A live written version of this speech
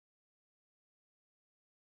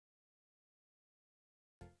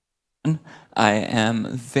I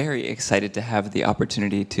am very excited to have the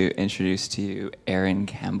opportunity to introduce to you Aaron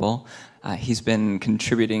Campbell. He's been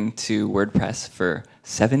contributing to WordPress for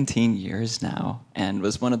 17 years now and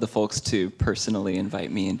was one of the folks to personally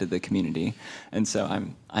invite me into the community. And so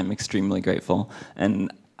I'm extremely grateful.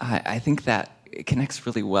 And I think that it connects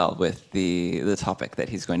really well with the topic that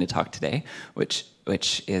he's going to talk today, which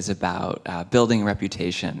is about building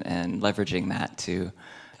reputation and leveraging that to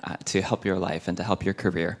help your life and to help your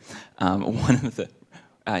career.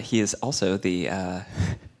 He is also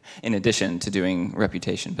in addition to doing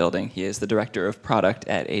reputation building, he is the director of product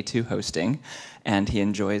at A2 Hosting, and he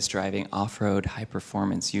enjoys driving off-road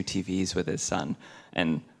high-performance UTVs with his son.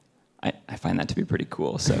 And I find that to be pretty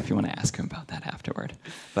cool, so if you want to ask him about that afterward.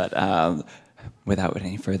 But without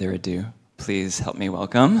any further ado, please help me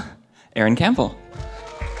welcome Aaron Campbell.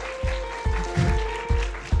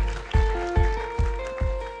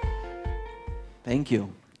 Thank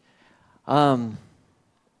you. My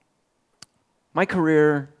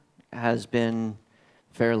career has been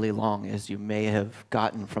fairly long, as you may have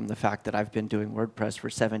gotten from the fact that I've been doing WordPress for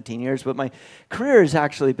 17 years, but my career has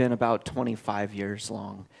actually been about 25 years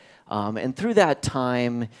long. And through that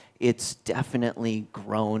time, it's definitely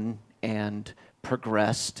grown and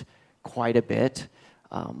progressed quite a bit.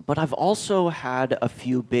 But I've also had a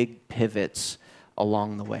few big pivots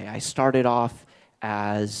along the way. I started off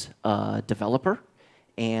as a developer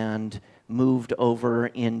and moved over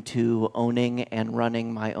into owning and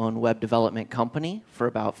running my own web development company for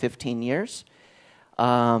about 15 years.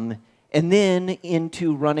 And then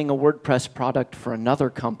into running a WordPress product for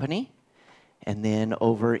another company. And then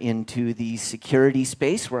over into the security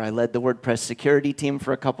space where I led the WordPress security team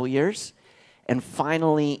for a couple years. And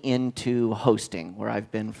finally into hosting, where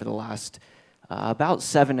I've been for the last about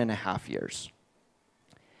 7.5 years.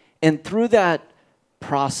 And through that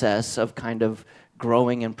process of kind of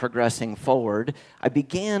growing and progressing forward, I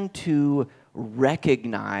began to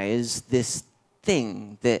recognize this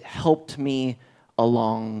thing that helped me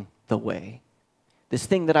along the way. This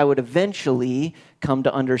thing that I would eventually come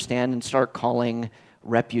to understand and start calling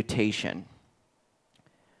reputation.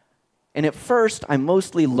 And at first, I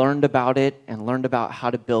mostly learned about it and learned about how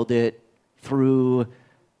to build it through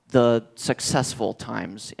the successful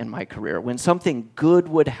times in my career. When something good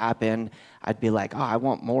would happen, I'd be like, oh, I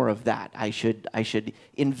want more of that. I should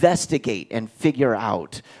investigate and figure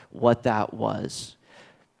out what that was.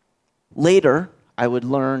 Later, I would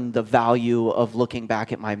learn the value of looking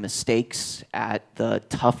back at my mistakes, at the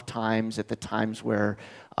tough times, at the times where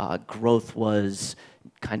growth was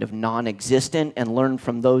kind of non-existent, and learn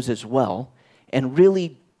from those as well, and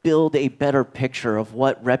really build a better picture of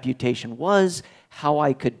what reputation was, how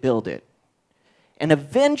I could build it. And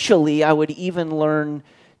eventually, I would even learn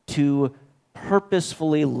to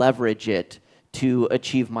purposefully leverage it to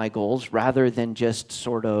achieve my goals rather than just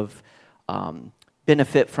sort of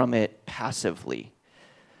benefit from it passively.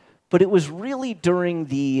 But it was really during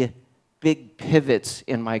the big pivots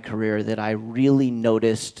in my career that I really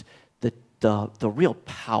noticed the real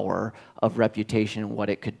power of reputation and what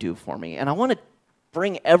it could do for me. And I want to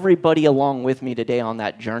bring everybody along with me today on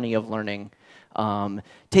that journey of learning.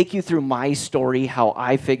 Take you through my story, how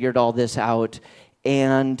I figured all this out,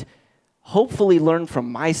 and hopefully learn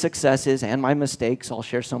from my successes and my mistakes. I'll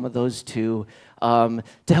share some of those too, to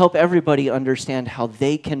help everybody understand how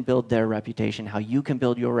they can build their reputation, how you can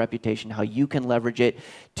build your reputation, how you can leverage it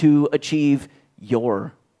to achieve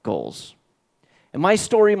your goals. And my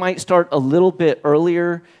story might start a little bit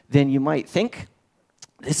earlier than you might think.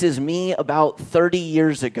 This is me about 30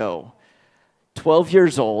 years ago, 12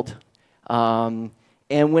 years old. And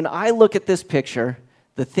when I look at this picture,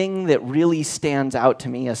 the thing that really stands out to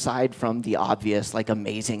me, aside from the obvious, like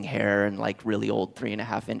amazing hair and like really old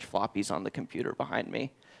 3.5-inch floppies on the computer behind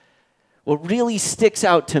me, what really sticks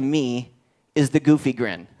out to me is the goofy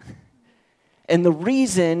grin. And the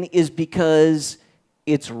reason is because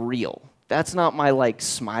it's real. That's not my like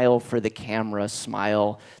smile for the camera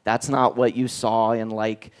smile. That's not what you saw in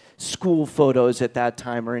like school photos at that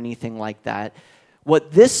time or anything like that.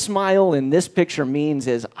 What this smile in this picture means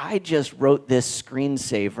is I just wrote this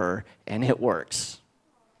screensaver and it works.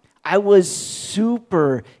 I was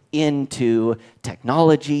super into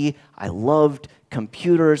technology. I loved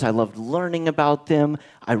computers. I loved learning about them.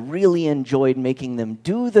 I really enjoyed making them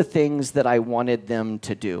do the things that I wanted them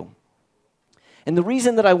to do. And the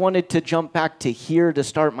reason that I wanted to jump back to here to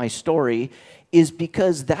start my story is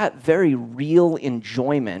because that very real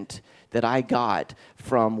enjoyment that I got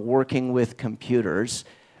from working with computers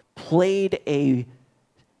played a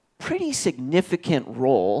pretty significant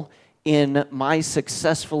role in my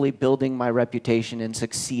successfully building my reputation and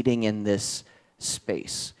succeeding in this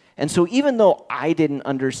space. And so even though I didn't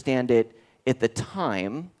understand it at the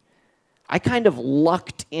time, I kind of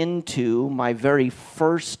lucked into my very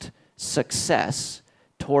first success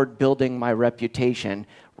toward building my reputation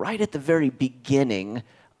right at the very beginning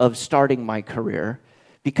of starting my career.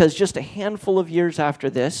 Because just a handful of years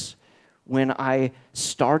after this, when I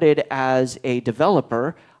started as a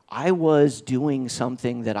developer, I was doing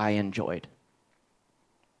something that I enjoyed.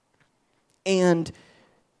 And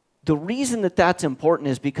the reason that that's important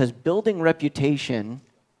is because building reputation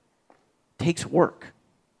takes work.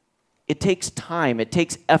 It takes time, it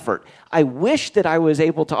takes effort. I wish that I was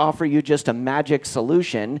able to offer you just a magic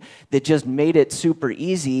solution that just made it super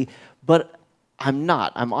easy, but I'm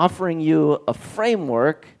not. I'm offering you a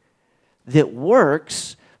framework that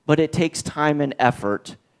works, but it takes time and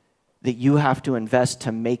effort that you have to invest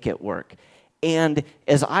to make it work. And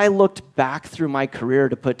as I looked back through my career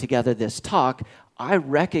to put together this talk, I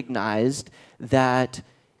recognized that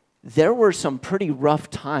there were some pretty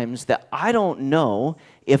rough times that I don't know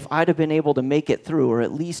if I'd have been able to make it through, or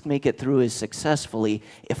at least make it through as successfully,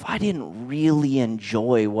 if I didn't really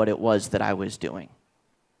enjoy what it was that I was doing.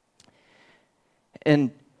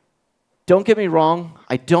 And don't get me wrong,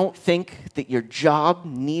 I don't think that your job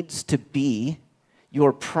needs to be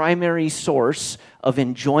your primary source of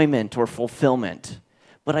enjoyment or fulfillment.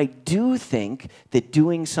 But I do think that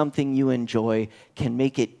doing something you enjoy can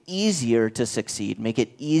make it easier to succeed, make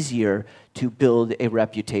it easier to build a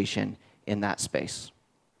reputation in that space.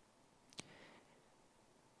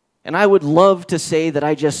 And I would love to say that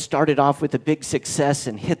I just started off with a big success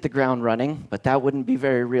and hit the ground running, but that wouldn't be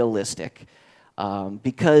very realistic.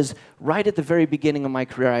 Because right at the very beginning of my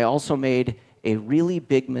career, I also made a really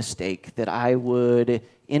big mistake that I would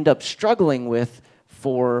end up struggling with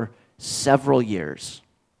for several years.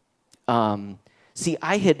 See,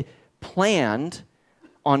 I had planned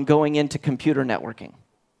on going into computer networking.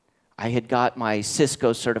 I had got my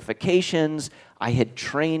Cisco certifications. I had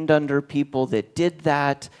trained under people that did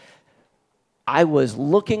that. I was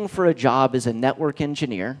looking for a job as a network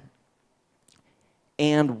engineer.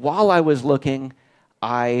 And while I was looking,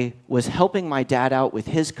 I was helping my dad out with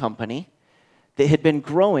his company that had been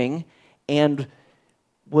growing and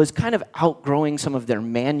was kind of outgrowing some of their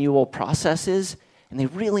manual processes, and they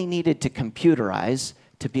really needed to computerize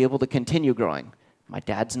to be able to continue growing. My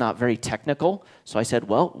dad's not very technical, so I said,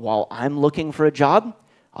 well, while I'm looking for a job,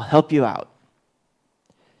 I'll help you out.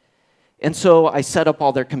 And so I set up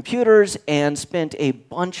all their computers and spent a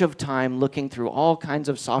bunch of time looking through all kinds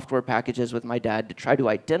of software packages with my dad to try to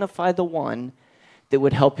identify the one that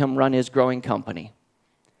would help him run his growing company.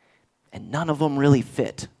 And none of them really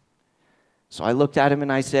fit. So I looked at him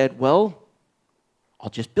and I said, well, I'll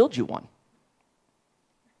just build you one.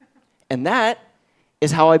 And that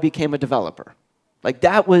is how I became a developer. Like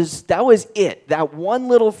that was it. That one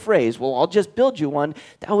little phrase, well, I'll just build you one,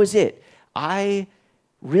 that was it. I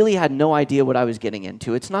really had no idea what I was getting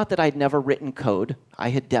into. It's not that I'd never written code. I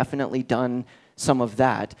had definitely done some of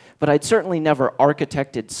that, but I'd certainly never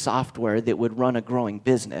architected software that would run a growing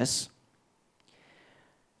business.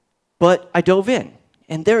 But I dove in,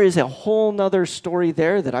 and there is a whole nother story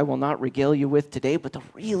there that I will not regale you with today, but the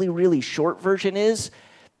really, really short version is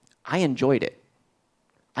I enjoyed it.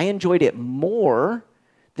 I enjoyed it more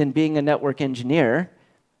than being a network engineer,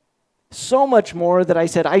 so much more that I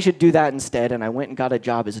said I should do that instead, and I went and got a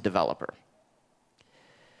job as a developer.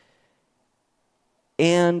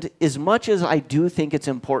 And as much as I do think it's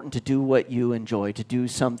important to do what you enjoy, to do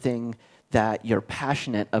something that you're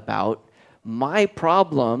passionate about, my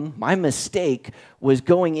problem, my mistake, was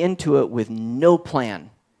going into it with no plan,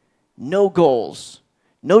 no goals,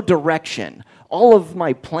 no direction. All of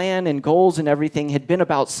my plan and goals and everything had been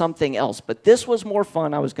about something else, but this was more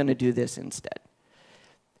fun. I was going to do this instead.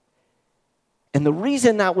 And the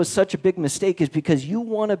reason that was such a big mistake is because you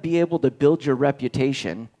want to be able to build your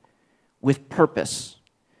reputation with purpose.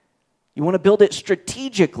 You want to build it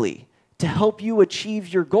strategically to help you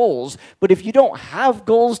achieve your goals. But if you don't have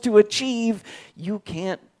goals to achieve, you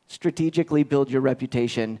can't strategically build your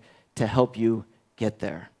reputation to help you get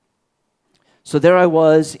there. So there I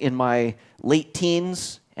was in my late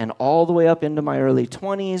teens and all the way up into my early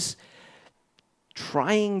 20s,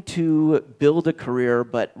 trying to build a career,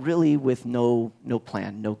 but really with no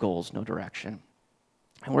plan, no goals, no direction.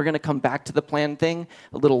 And we're going to come back to the plan thing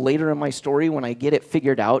a little later in my story when I get it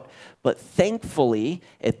figured out. But thankfully,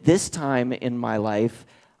 at this time in my life,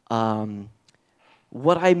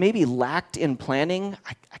 what I maybe lacked in planning,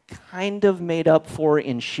 I kind of made up for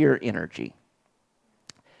in sheer energy.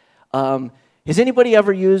 Has anybody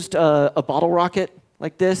ever used a bottle rocket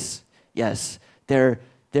like this? Yes. They're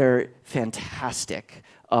They're fantastic.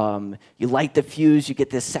 You light the fuse, you get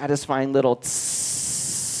this satisfying little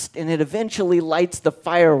tss, and it eventually lights the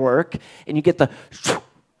firework, and you get the,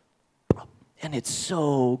 and it's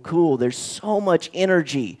so cool. There's so much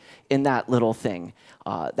energy in that little thing.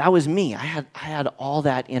 That was me. I had all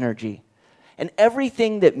that energy. And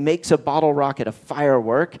everything that makes a bottle rocket a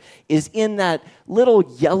firework is in that little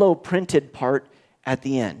yellow printed part at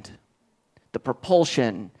the end. The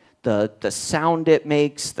propulsion, the sound it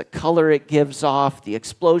makes, the color it gives off, the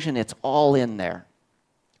explosion, it's all in there.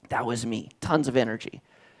 That was me. Tons of energy.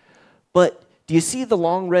 But do you see the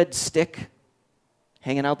long red stick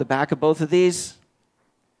hanging out the back of both of these?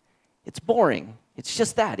 It's boring. It's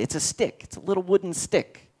just that. It's a stick. It's a little wooden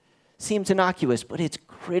stick. Seems innocuous, but it's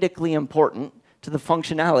critically important to the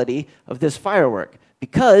functionality of this firework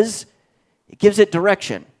because it gives it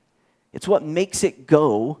direction. It's what makes it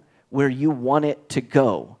go where you want it to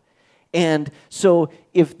go. And so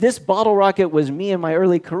if this bottle rocket was me in my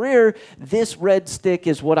early career, this red stick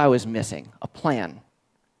is what I was missing. A plan,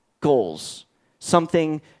 goals,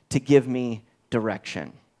 something to give me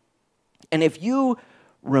direction. And if you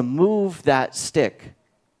remove that stick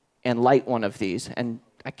and light one of these, and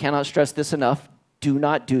I cannot stress this enough, do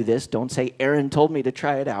not do this. Don't say, Aaron told me to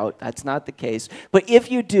try it out. That's not the case. But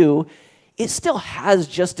if you do, it still has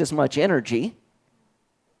just as much energy,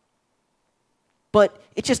 but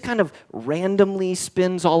it just kind of randomly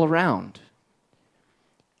spins all around.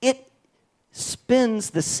 It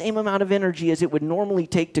spins the same amount of energy as it would normally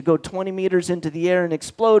take to go 20 meters into the air and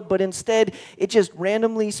explode, but instead it just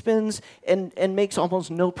randomly spins and makes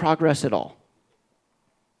almost no progress at all.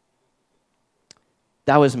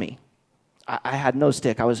 That was me. I had no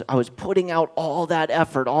stick. I was putting out all that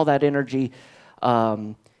effort, all that energy,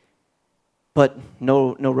 but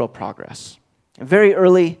no real progress. And very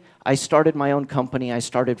early, I started my own company. I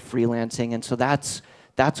started freelancing, and so that's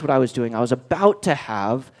what I was doing. I was about to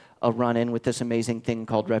have a run-in with this amazing thing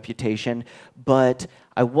called reputation, but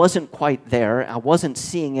I wasn't quite there. I wasn't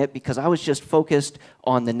seeing it because I was just focused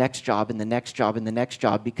on the next job and the next job and the next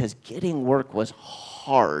job because getting work was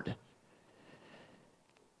hard.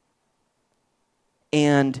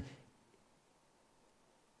 And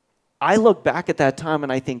I look back at that time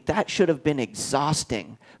and I think that should have been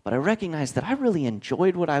exhausting, but I recognized that I really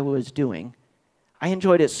enjoyed what I was doing. I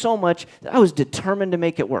enjoyed it so much that I was determined to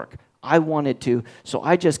make it work. I wanted to, so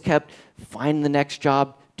I just kept find the next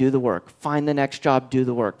job, do the work, find the next job, do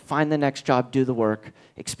the work, find the next job, do the work,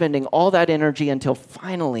 expending all that energy until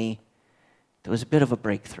finally there was a bit of a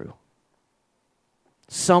breakthrough.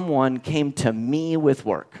 Someone came to me with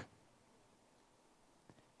work.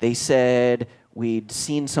 They said, we'd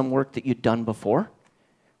seen some work that you'd done before.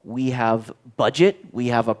 We have budget. We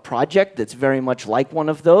have a project that's very much like one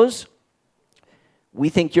of those. We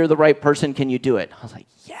think you're the right person. Can you do it? I was like,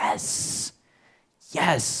 yes,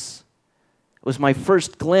 yes. It was my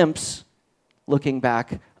first glimpse, looking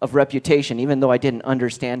back, of reputation, even though I didn't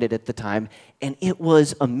understand it at the time. And it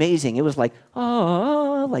was amazing. It was like,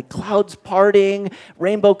 oh, like clouds parting,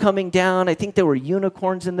 rainbow coming down. I think there were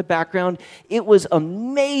unicorns in the background. It was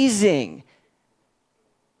amazing.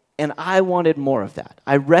 And I wanted more of that.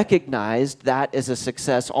 I recognized that as a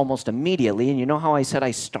success almost immediately. And you know how I said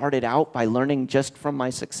I started out by learning just from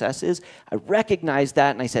my successes? I recognized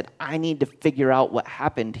that and I said, I need to figure out what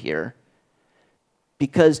happened here.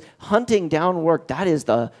 Because hunting down work, that's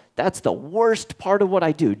the worst part of what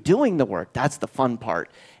I do. Doing the work, that's the fun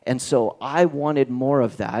part. And so I wanted more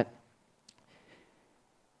of that.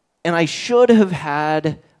 And I should have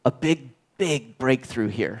had a big, big breakthrough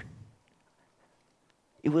here.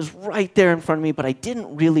 It was right there in front of me, but I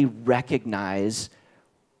didn't really recognize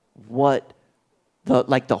what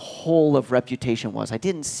the whole of reputation was. I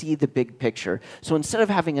didn't see the big picture. So instead of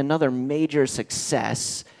having another major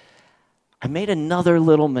success, I made another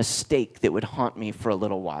little mistake that would haunt me for a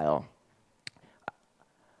little while.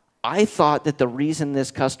 I thought that the reason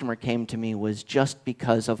this customer came to me was just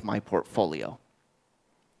because of my portfolio.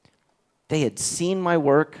 They had seen my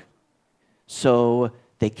work, so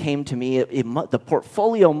they came to me. The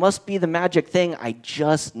portfolio must be the magic thing. I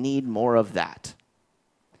just need more of that.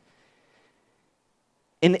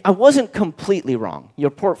 And I wasn't completely wrong.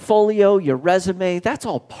 Your portfolio, your resume, that's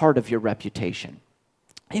all part of your reputation.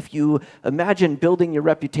 If you imagine building your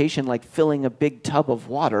reputation like filling a big tub of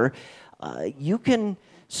water, you can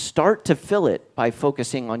start to fill it by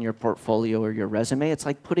focusing on your portfolio or your resume. It's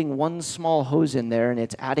like putting one small hose in there and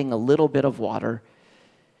it's adding a little bit of water.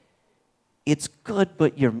 It's good,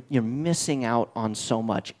 but you're missing out on so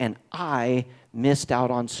much. And I missed out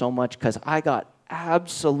on so much because I got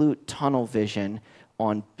absolute tunnel vision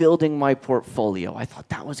on building my portfolio. I thought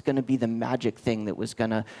that was going to be the magic thing that was going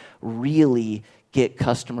to really get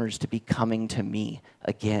customers to be coming to me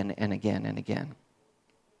again and again and again.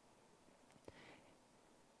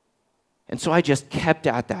 And so I just kept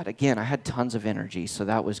at that. Again, I had tons of energy, so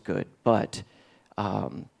that was good. But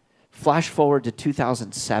flash forward to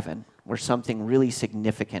 2007, where something really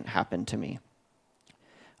significant happened to me.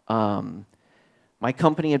 My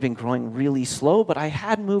company had been growing really slow, but I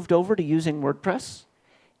had moved over to using WordPress.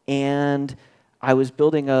 And I was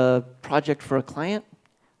building a project for a client.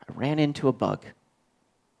 I ran into a bug.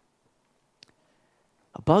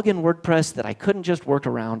 A bug in WordPress that I couldn't just work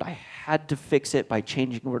around. I had to fix it by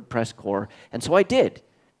changing WordPress core. And so I did,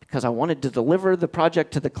 because I wanted to deliver the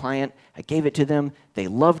project to the client. I gave it to them. They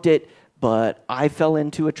loved it, but I fell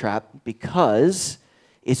into a trap because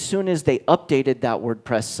as soon as they updated that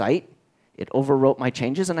WordPress site, it overwrote my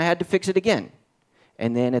changes, and I had to fix it again.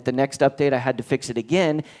 And then at the next update, I had to fix it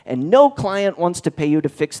again. And no client wants to pay you to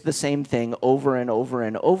fix the same thing over and over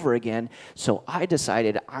and over again. So I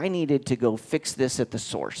decided I needed to go fix this at the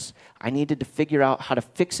source. I needed to figure out how to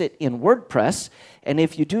fix it in WordPress. And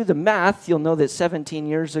if you do the math, you'll know that 17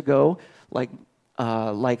 years ago, like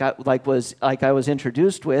I was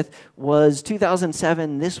introduced with, was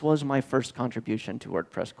 2007. This was my first contribution to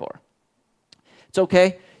WordPress core. It's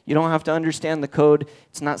okay. You don't have to understand the code.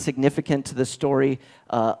 It's not significant to the story,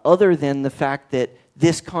 other than the fact that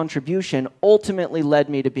this contribution ultimately led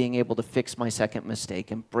me to being able to fix my second mistake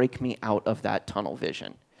and break me out of that tunnel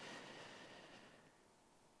vision.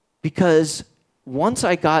 Because once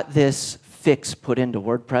I got this fix put into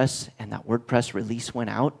WordPress and that WordPress release went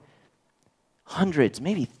out, hundreds,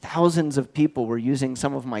 maybe thousands of people were using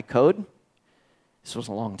some of my code. This was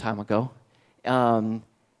a long time ago.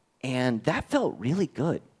 And that felt really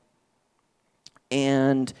good.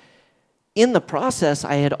 And in the process,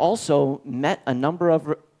 I had also met a number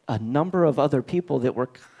of other people that were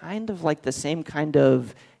kind of like the same kind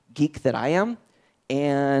of geek that I am,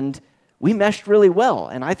 and we meshed really well,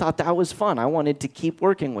 and I thought that was fun. I wanted to keep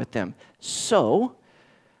working with them. So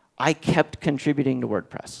I kept contributing to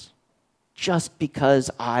WordPress just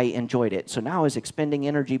because I enjoyed it. So now I was expending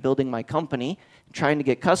energy building my company, trying to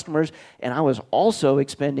get customers, and I was also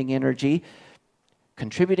expending energy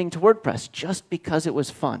contributing to WordPress just because it was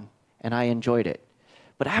fun and I enjoyed it.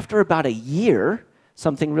 But after about a year,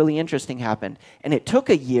 something really interesting happened. And it took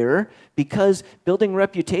a year because building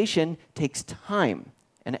reputation takes time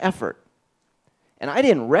and effort. And I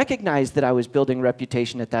didn't recognize that I was building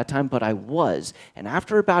reputation at that time, but I was. And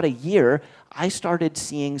after about a year, I started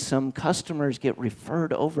seeing some customers get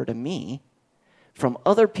referred over to me from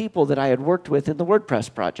other people that I had worked with in the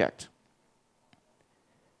WordPress project.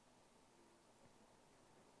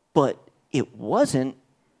 But it wasn't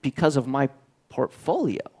because of my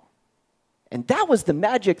portfolio. And that was the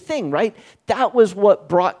magic thing, right? That was what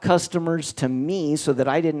brought customers to me so that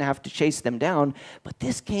I didn't have to chase them down. But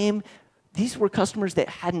these were customers that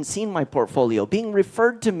hadn't seen my portfolio, being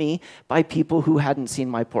referred to me by people who hadn't seen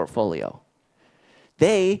my portfolio.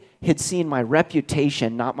 They had seen my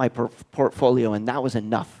reputation, not my portfolio, and that was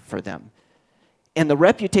enough for them. And the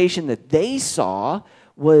reputation that they saw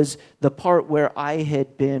was the part where I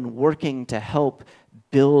had been working to help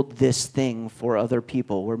build this thing for other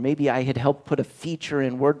people, where maybe I had helped put a feature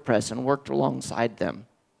in WordPress and worked alongside them.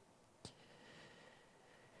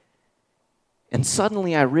 And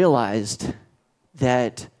suddenly I realized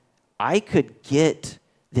that I could get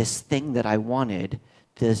this thing that I wanted,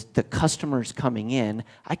 the customers coming in.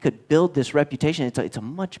 I could build this reputation. It's a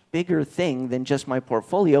much bigger thing than just my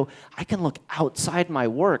portfolio. I can look outside my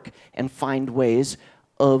work and find ways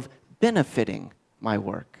of benefiting my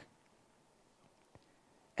work.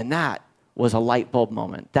 And that was a light bulb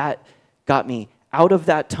moment. That got me out of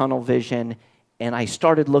that tunnel vision, and I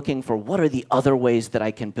started looking for what are the other ways that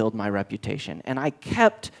I can build my reputation. And I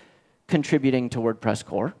kept contributing to WordPress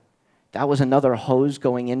core. That was another hose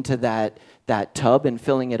going into that tub and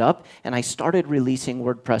filling it up. And I started releasing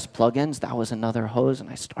WordPress plugins. That was another hose. And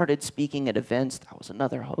I started speaking at events. That was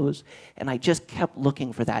another hose. And I just kept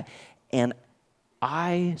looking for that. And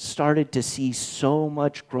I started to see so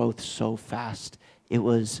much growth so fast. It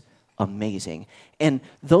was amazing. And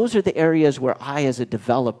those are the areas where I, as a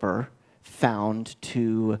developer, found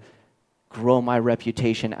to grow my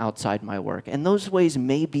reputation outside my work. And those ways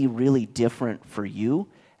may be really different for you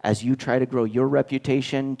as you try to grow your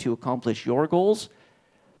reputation to accomplish your goals.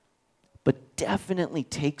 But definitely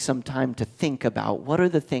take some time to think about what are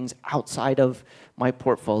the things outside of my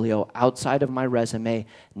portfolio, outside of my resume,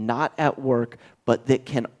 not at work, but that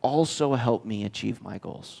can also help me achieve my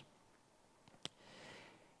goals.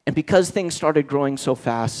 And because things started growing so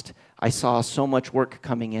fast, I saw so much work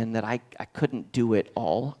coming in that I couldn't do it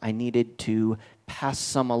all. I needed to pass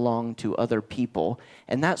some along to other people.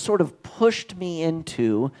 And that sort of pushed me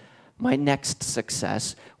into my next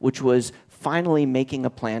success, which was finally making a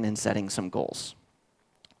plan and setting some goals.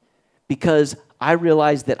 Because I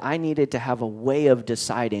realized that I needed to have a way of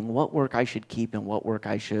deciding what work I should keep and what work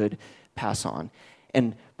I should pass on.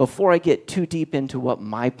 And before I get too deep into what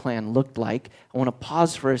my plan looked like, I want to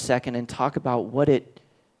pause for a second and talk about what it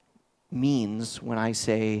means when I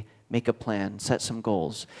say make a plan, set some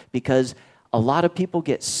goals. Because a lot of people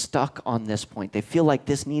get stuck on this point. They feel like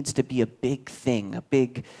this needs to be a big thing, a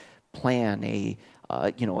big plan, a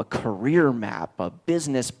career map, a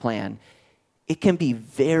business plan. It can be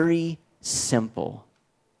very simple.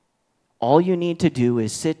 All you need to do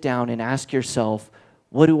is sit down and ask yourself,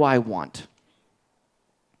 what do I want?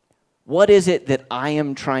 What is it that I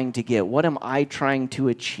am trying to get? What am I trying to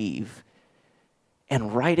achieve?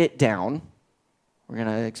 And write it down. We're going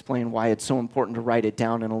to explain why it's so important to write it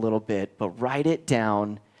down in a little bit, but write it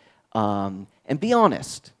down and be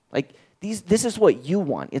honest. Like, this is what you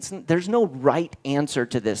want. There's no right answer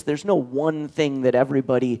to this. There's no one thing that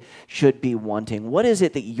everybody should be wanting. What is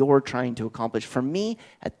it that you're trying to accomplish? For me,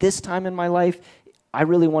 at this time in my life, I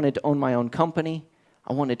really wanted to own my own company.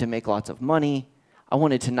 I wanted to make lots of money. I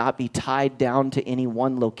wanted to not be tied down to any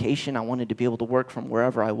one location. I wanted to be able to work from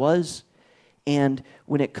wherever I was. And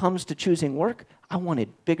when it comes to choosing work, I wanted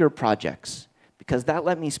bigger projects because that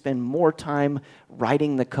let me spend more time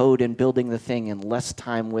writing the code and building the thing and less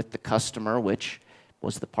time with the customer, which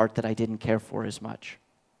was the part that I didn't care for as much.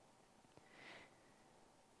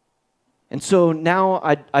 And so now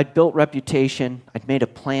I'd built reputation. I'd made a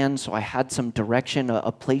plan, so I had some direction,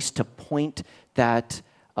 a place to point that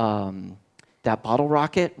bottle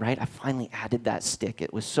rocket, right? I finally added that stick.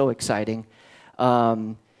 It was so exciting.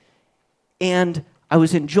 And I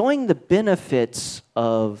was enjoying the benefits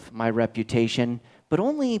of my reputation, but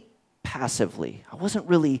only passively. I wasn't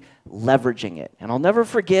really leveraging it. And I'll never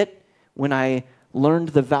forget when I learned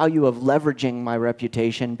the value of leveraging my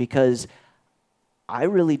reputation because I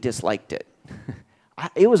really disliked it.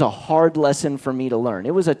 It was a hard lesson for me to learn.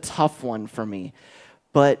 It was a tough one for me.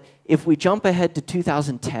 But if we jump ahead to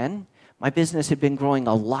 2010, my business had been growing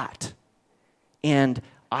a lot. And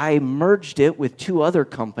I merged it with 2 other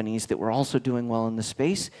companies that were also doing well in the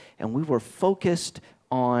space, and we were focused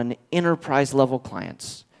on enterprise-level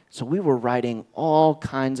clients. So we were writing all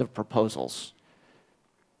kinds of proposals.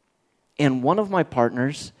 And one of my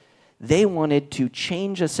partners, they wanted to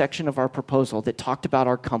change a section of our proposal that talked about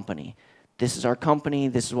our company. This is our company,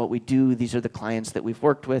 this is what we do, these are the clients that we've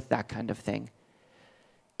worked with, that kind of thing.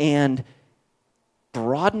 And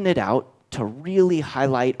broaden it out to really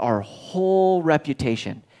highlight our whole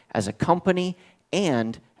reputation as a company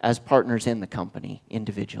and as partners in the company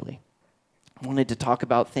individually. I wanted to talk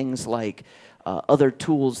about things like other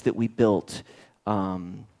tools that we built,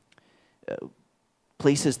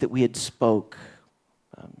 places that we had spoke,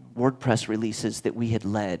 WordPress releases that we had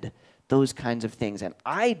led, those kinds of things. And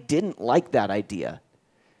I didn't like that idea.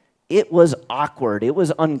 It was awkward. It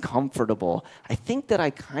was uncomfortable. I think that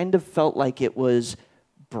I kind of felt like it was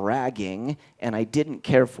bragging, and I didn't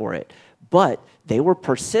care for it. But they were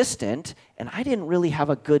persistent, and I didn't really have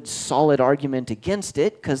a good, solid argument against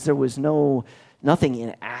it because there was nothing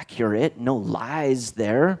inaccurate, no lies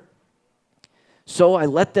there. So I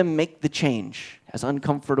let them make the change, as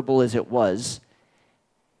uncomfortable as it was.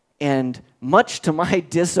 And much to my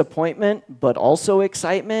disappointment, but also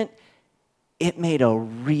excitement, it made a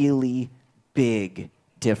really big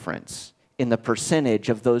difference in the percentage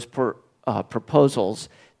of those proposals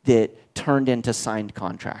that turned into signed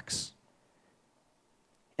contracts.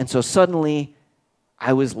 And so suddenly,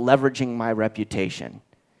 I was leveraging my reputation.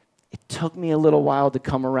 It took me a little while to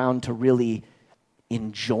come around to really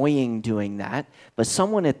enjoying doing that, but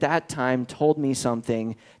someone at that time told me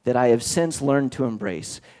something that I have since learned to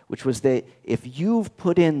embrace, which was that if you've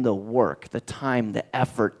put in the work, the time, the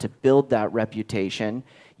effort to build that reputation,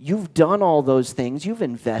 you've done all those things, you've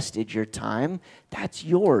invested your time, that's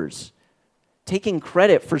yours. Taking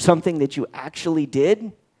credit for something that you actually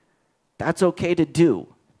did, that's okay to do.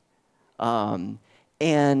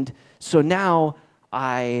 And so now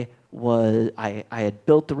I had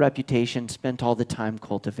built the reputation, spent all the time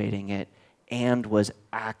cultivating it, and was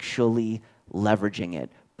actually leveraging it,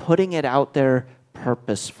 putting it out there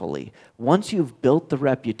purposefully. Once you've built the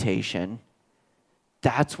reputation,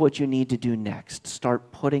 that's what you need to do next.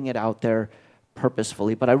 Start putting it out there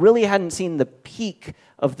purposefully. But I really hadn't seen the peak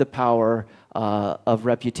of the power of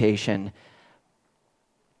reputation.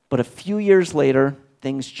 But a few years later,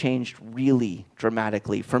 things changed really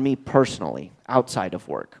dramatically for me personally, outside of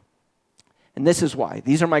work. And this is why.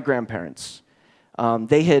 These are my grandparents.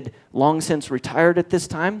 They had long since retired at this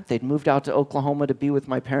time. They'd moved out to Oklahoma to be with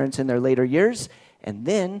my parents in their later years. And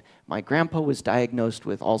then my grandpa was diagnosed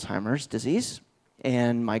with Alzheimer's disease,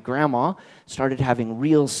 and my grandma started having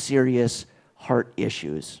real serious heart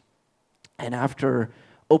issues. And after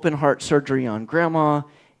open heart surgery on grandma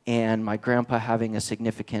and my grandpa having a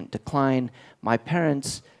significant decline, my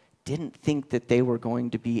parents didn't think that they were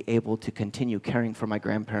going to be able to continue caring for my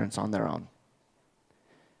grandparents on their own.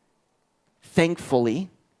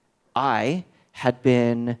 Thankfully, I had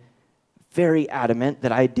been very adamant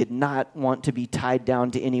that I did not want to be tied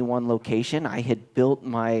down to any one location. I had built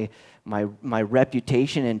my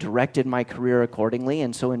reputation and directed my career accordingly.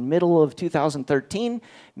 And so in middle of 2013,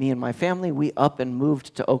 me and my family, we up and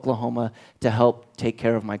moved to Oklahoma to help take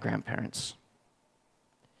care of my grandparents.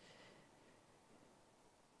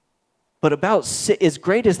 But as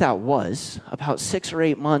great as that was, about 6 or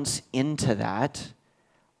 8 months into that,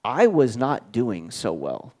 I was not doing so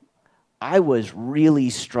well. I was really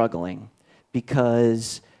struggling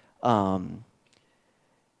because I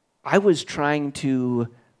was trying to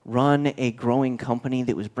run a growing company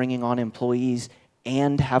that was bringing on employees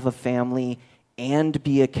and have a family and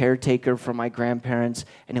be a caretaker for my grandparents,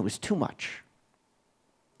 and it was too much.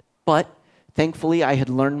 But thankfully, I had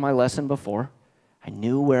learned my lesson before. I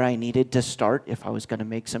knew where I needed to start if I was going to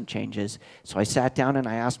make some changes. So I sat down and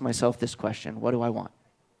I asked myself this question: what do I want?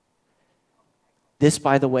 This,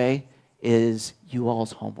 by the way, is you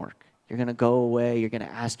all's homework. You're going to go away. You're going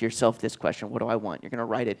to ask yourself this question: what do I want? You're going to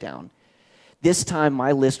write it down. This time,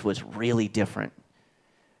 my list was really different.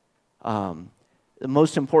 The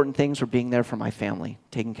most important things were being there for my family,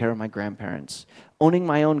 taking care of my grandparents. Owning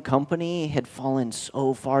my own company had fallen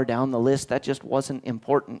so far down the list that just wasn't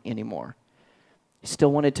important anymore. I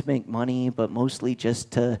still wanted to make money, but mostly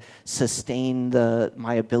just to sustain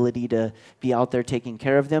my ability to be out there taking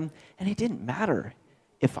care of them. And it didn't matter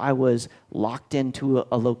if I was locked into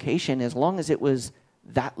a location as long as it was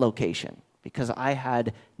that location, because I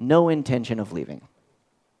had no intention of leaving.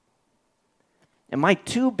 And my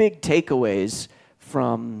 2 big takeaways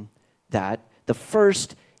from that, the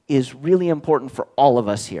first is really important for all of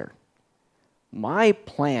us here. My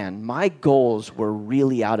plan, my goals were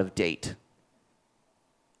really out of date.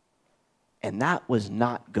 And that was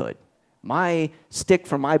not good. My stick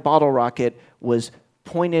for my bottle rocket was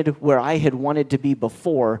pointed where I had wanted to be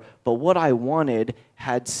before, but what I wanted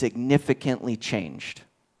had significantly changed.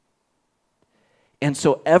 And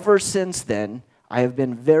so ever since then, I have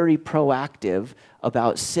been very proactive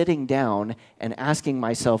about sitting down and asking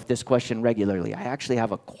myself this question regularly. I actually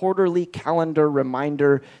have a quarterly calendar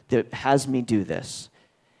reminder that has me do this.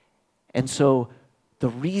 And so the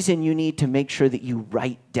reason you need to make sure that you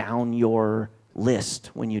write down your list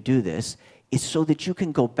when you do this is so that you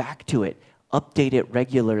can go back to it, update it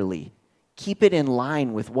regularly, keep it in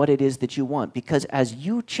line with what it is that you want, because as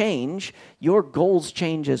you change, your goals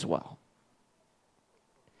change as well.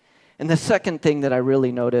 And the second thing that I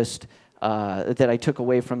really noticed that I took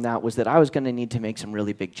away from that was that I was going to need to make some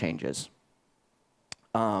really big changes.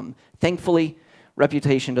 Thankfully,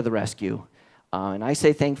 reputation to the rescue. And I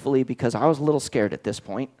say thankfully because I was a little scared at this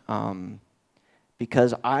point,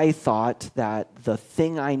 because I thought that the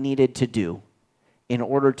thing I needed to do in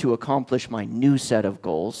order to accomplish my new set of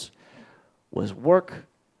goals was work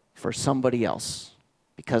for somebody else.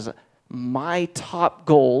 Because my top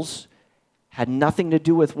goals had nothing to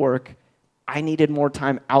do with work. I needed more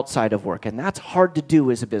time outside of work, and that's hard to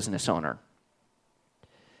do as a business owner.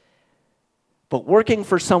 But working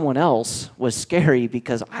for someone else was scary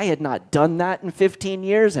because I had not done that in 15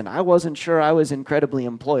 years, and I wasn't sure I was incredibly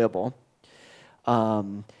employable.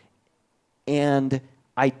 And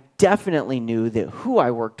I definitely knew that who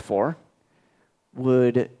I worked for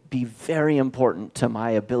would be very important to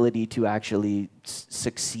my ability to actually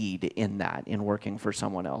succeed in that, in working for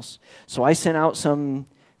someone else. So I sent out some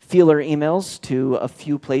feeler emails to a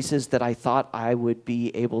few places that I thought I would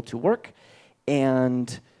be able to work,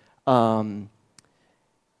 and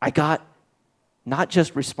I got not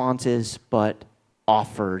just responses, but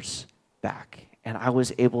offers back. And I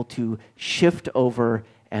was able to shift over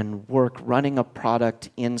and work running a product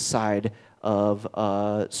inside of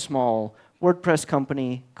a small WordPress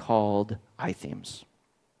company called iThemes.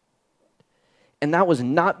 And that was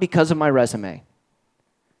not because of my resume.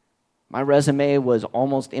 My resume was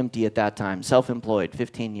almost empty at that time, self-employed,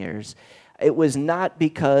 15 years. It was not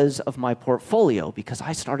because of my portfolio, because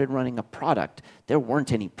I started running a product. There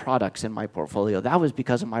weren't any products in my portfolio. That was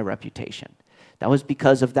because of my reputation. That was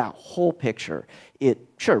because of that whole picture.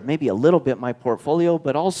 Sure, maybe a little bit my portfolio,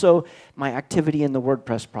 but also my activity in the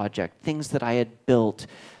WordPress project, things that I had built,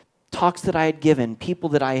 talks that I had given, people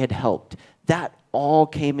that I had helped, that all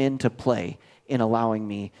came into play in allowing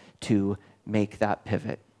me to make that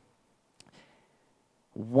pivot.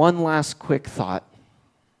 One last quick thought.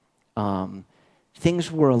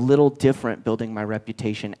 Things were a little different building my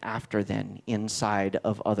reputation after then inside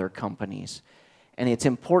of other companies. And it's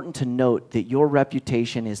important to note that your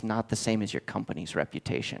reputation is not the same as your company's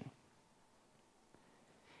reputation.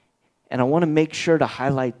 And I want to make sure to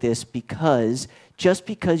highlight this because just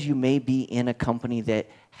because you may be in a company that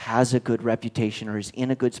has a good reputation or is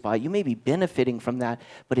in a good spot, you may be benefiting from that,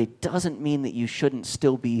 but it doesn't mean that you shouldn't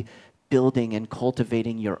still be building and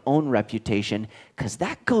cultivating your own reputation, because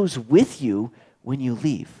that goes with you when you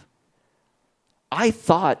leave. I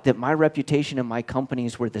thought that my reputation and my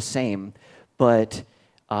companies were the same, but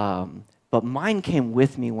mine came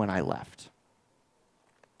with me when I left.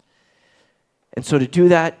 And so to do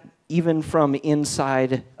that, even from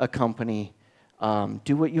inside a company,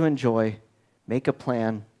 do what you enjoy, make a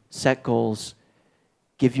plan, set goals,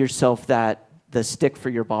 give yourself the stick for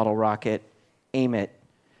your bottle rocket, aim it.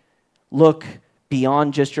 Look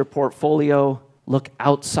beyond just your portfolio, look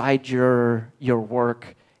outside your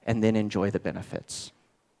work, and then enjoy the benefits.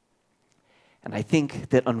 And I think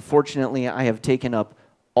that unfortunately I have taken up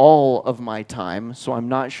all of my time, so I'm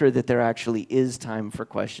not sure that there actually is time for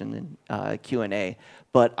question and Q&A,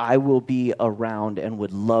 but I will be around and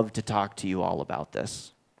would love to talk to you all about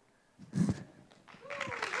this.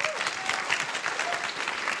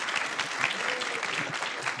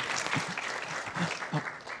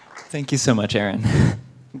 Thank you so much, Aaron.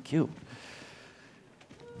 Thank you.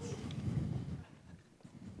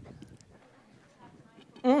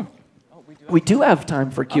 We do have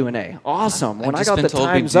time for Q&A. Awesome. When I got the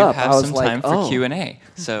times up, I was like, have some time for Q&A.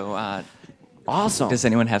 So, awesome. Does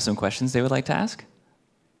anyone have some questions they would like to ask?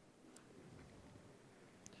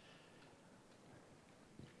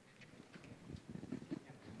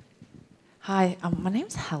 Hi, my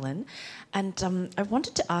name's Helen, and I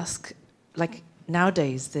wanted to ask, like,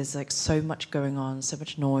 nowadays there's like so much going on, so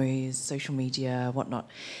much noise, social media, whatnot.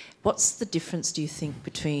 What's the difference, do you think,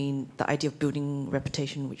 between the idea of building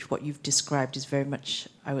reputation, which what you've described is very much,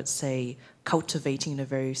 I would say, cultivating in a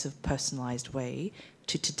very sort of personalized way,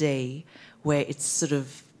 to today, where it's sort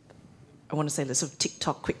of, I want to say, sort of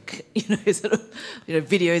TikTok quick, sort of,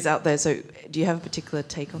 videos out there. So, do you have a particular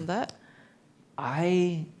take on that?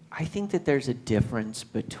 I think that there's a difference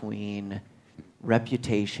between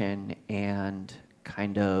reputation and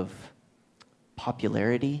kind of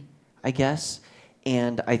popularity, I guess.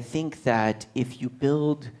 And I think that if you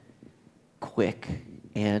build quick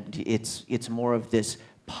and it's more of this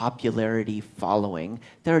popularity following,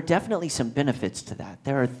 there are definitely some benefits to that.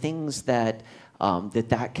 There are things that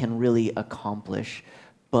that can really accomplish,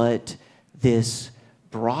 but this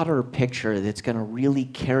broader picture that's going to really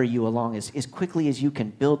carry you along as quickly as you can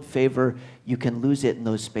build favor, you can lose it in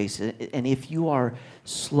those spaces. And if you are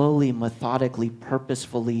slowly, methodically,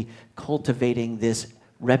 purposefully cultivating this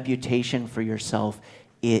reputation for yourself,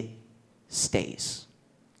 it stays.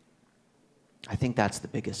 I think that's the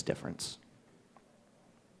biggest difference.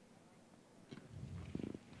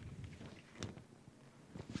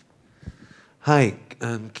 Hi,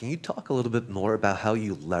 can you talk a little bit more about how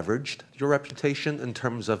you leveraged your reputation in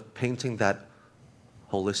terms of painting that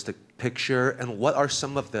holistic picture, and what are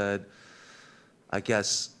some of the, I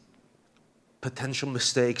guess, potential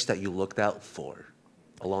mistakes that you looked out for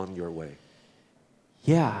along your way?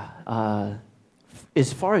 Yeah,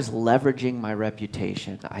 as far as leveraging my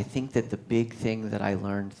reputation, I think that the big thing that I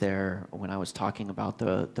learned there when I was talking about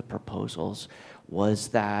the proposals was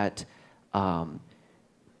that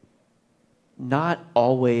not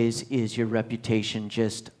always is your reputation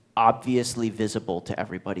just obviously visible to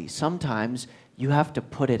everybody. Sometimes you have to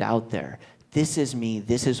put it out there. This is me,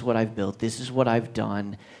 this is what I've built, this is what I've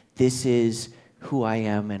done, this is who I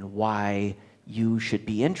am and why you should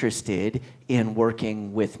be interested in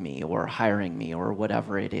working with me or hiring me or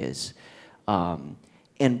whatever it is.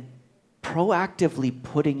 And proactively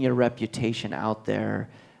putting your reputation out there,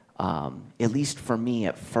 at least for me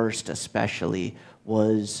at first especially,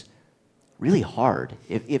 was really hard.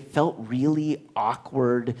 It felt really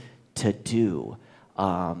awkward to do.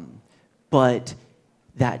 But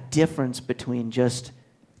that difference between just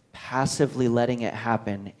passively letting it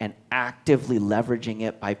happen and actively leveraging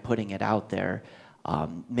it by putting it out there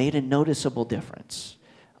made a noticeable difference.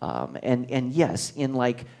 And yes, in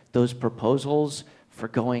like those proposals for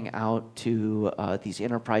going out to these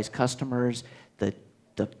enterprise customers,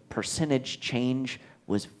 the percentage change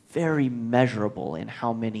was very measurable in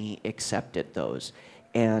how many accepted those.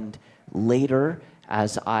 And later,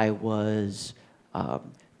 as I was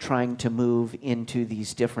trying to move into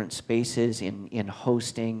these different spaces in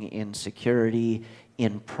hosting, in security,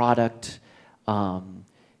 in product.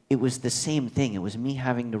 It was the same thing. It was me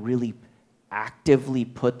having to really actively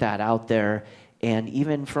put that out there. And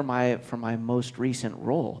even for my most recent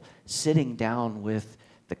role, sitting down with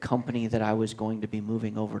the company that I was going to be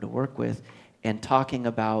moving over to work with and talking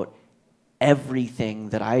about everything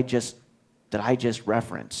that I just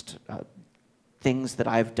referenced, things that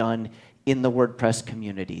I've done in the WordPress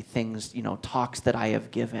community, things, talks that I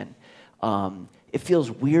have given. It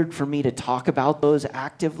feels weird for me to talk about those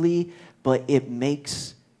actively, but it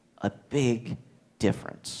makes a big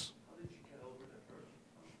difference.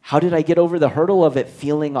 How did I get over the hurdle of it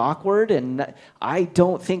feeling awkward? And I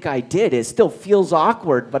don't think I did. It still feels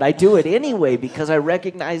awkward, but I do it anyway because I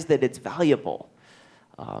recognize that it's valuable.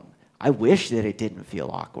 I wish that it didn't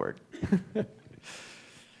feel awkward.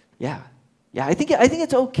 Yeah. Yeah, I think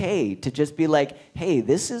it's okay to just be like, hey,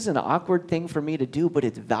 this is an awkward thing for me to do, but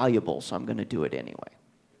it's valuable, so I'm going to do it anyway.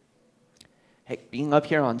 Hey, being up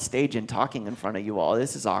here on stage and talking in front of you all,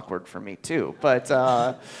 this is awkward for me too, but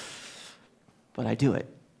I do it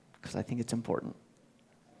because I think it's important.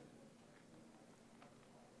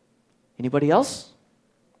 Anybody else?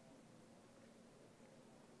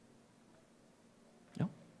 No?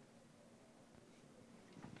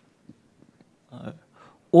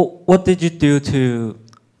 What did you do to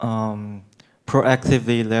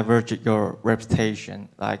proactively leverage your reputation?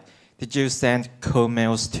 Like, did you send cold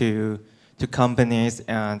mails to companies,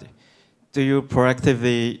 and do you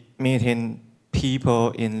proactively meet in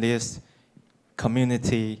people in this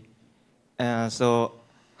community? And so,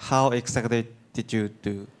 how exactly did you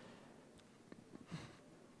do?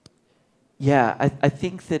 Yeah, I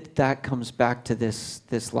think that comes back to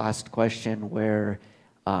this last question where.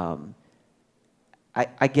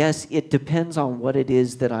 I guess it depends on what it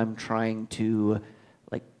is that I'm trying to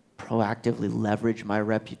proactively leverage my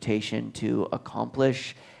reputation to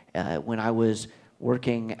accomplish. When I was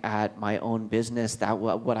working at my own business,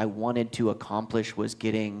 what I wanted to accomplish was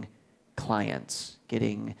getting clients,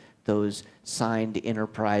 getting those signed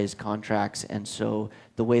enterprise contracts. And so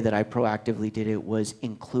the way that I proactively did it was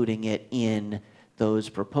including it in those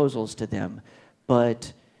proposals to them.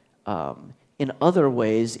 But in other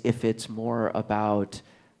ways, if it's more about,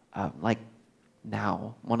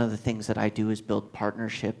 now, one of the things that I do is build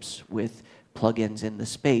partnerships with plugins in the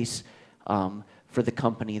space for the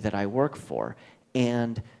company that I work for.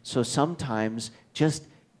 And so sometimes just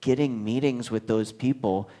getting meetings with those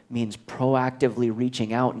people means proactively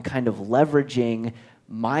reaching out and kind of leveraging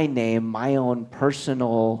my name, my own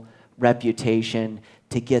personal reputation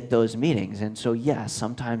to get those meetings. And so, yeah,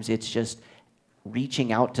 sometimes it's just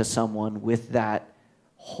reaching out to someone with that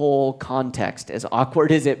whole context, as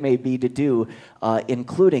awkward as it may be to do,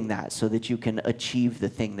 including that so that you can achieve the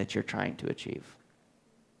thing that you're trying to achieve.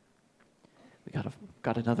 We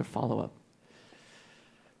got another follow-up.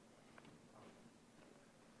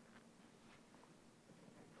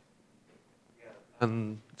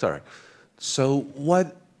 Sorry. So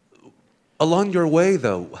along your way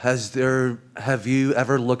though, have you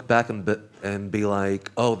ever looked back and be like,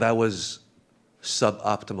 oh, that was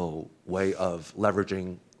suboptimal way of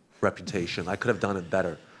leveraging reputation. I could have done it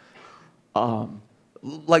better. Not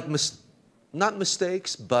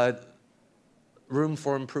mistakes, but room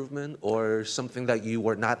for improvement or something that you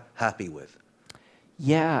were not happy with.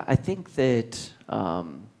 Yeah, I think that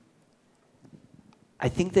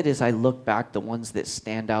as I look back, the ones that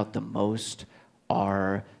stand out the most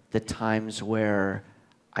are the times where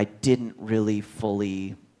I didn't really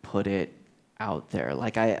fully put it out there.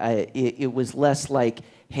 Like it was less like,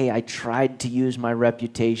 hey, I tried to use my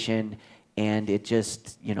reputation and it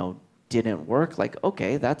just, didn't work. Like,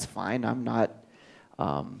 okay, that's fine. I'm not,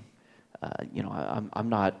 I'm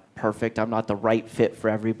not perfect. I'm not the right fit for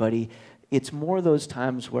everybody. It's more those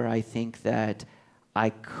times where I think that I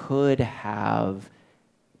could have,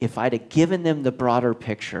 if I'd have given them the broader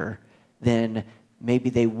picture, then maybe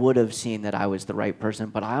they would have seen that I was the right person,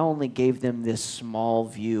 but I only gave them this small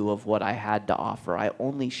view of what I had to offer. I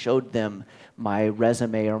only showed them my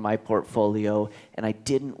resume or my portfolio, and I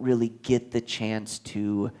didn't really get the chance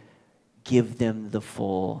to give them the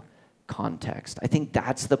full context. I think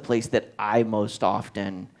that's the place that I most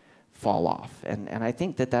often fall off. And I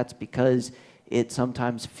think that that's because it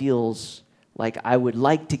sometimes feels like I would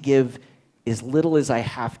like to give as little as I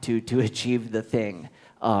have to achieve the thing.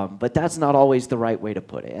 But that's not always the right way to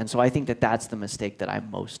put it. And so I think that that's the mistake that I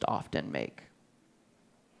most often make.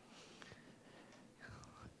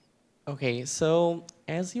 Okay, so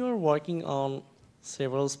as you are working on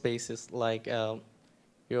several spaces like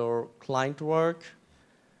your client work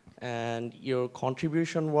and your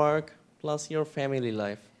contribution work plus your family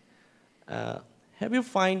life. Have you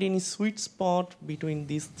find any sweet spot between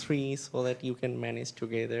these three so that you can manage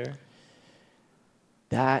together?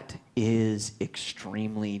 That is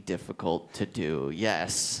extremely difficult to do,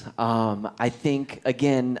 yes. I think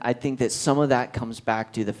that some of that comes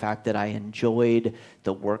back to the fact that I enjoyed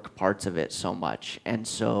the work parts of it so much. And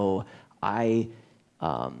so I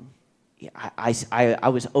was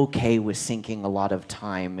okay with sinking a lot of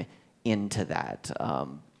time into that.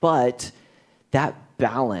 But that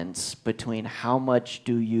balance between how much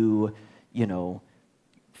do you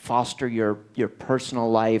foster your personal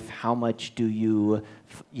life, how much do you,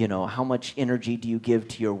 how much energy do you give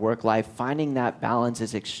to your work life, finding that balance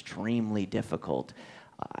is extremely difficult.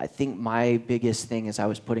 I think my biggest thing as I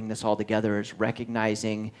was putting this all together is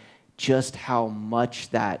recognizing just how much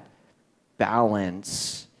that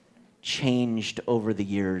balance changed over the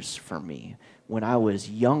years for me. When I was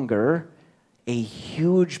younger, a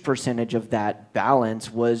huge percentage of that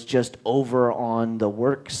balance was just over on the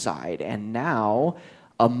work side, and now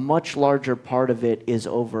a much larger part of it is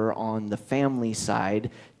over on the family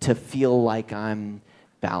side to feel like I'm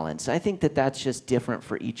balanced. I think that that's just different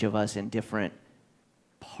for each of us in different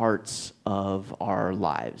parts of our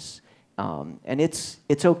lives. And it's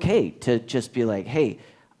okay to just be like, hey,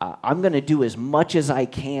 I'm going to do as much as I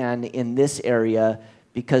can in this area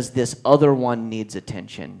because this other one needs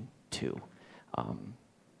attention too. And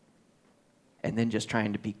then just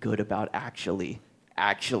trying to be good about actually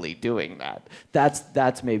doing that.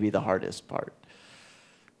 That's maybe the hardest part.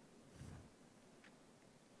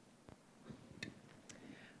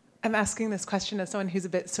 I'm asking this question as someone who's a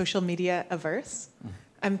bit social media averse.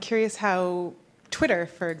 I'm curious how Twitter,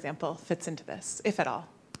 for example, fits into this, if at all.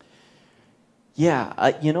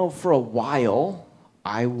 Yeah, for a while,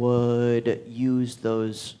 I would use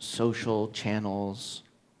those social channels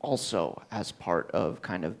also as part of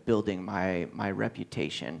kind of building my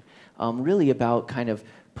reputation. Really about kind of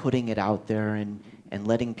putting it out there and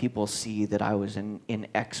letting people see that I was an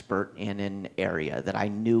expert in an area, that I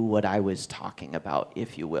knew what I was talking about,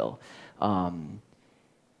 if you will.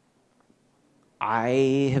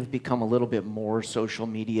 I have become a little bit more social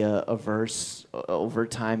media averse over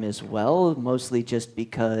time as well, mostly just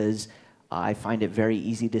because I find it very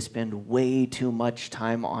easy to spend way too much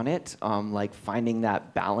time on it. Like finding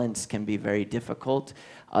that balance can be very difficult.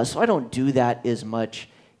 So I don't do that as much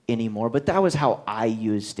anymore, but that was how I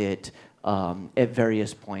used it at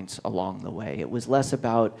various points along the way. It was less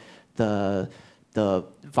about the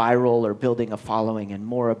viral or building a following and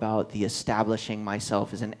more about the establishing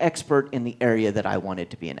myself as an expert in the area that I wanted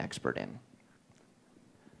to be an expert in.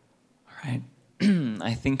 All right.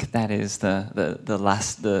 I think that is the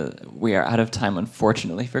last. We are out of time,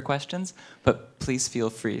 unfortunately, for questions. But please feel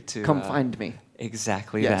free to come find me.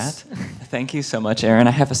 Exactly yes. that. Thank you so much, Aaron.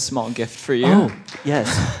 I have a small gift for you. Oh, yes.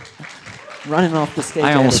 Running off the stage.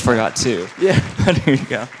 I almost forgot too. Yeah. There you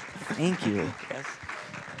go. Thank you. Yes.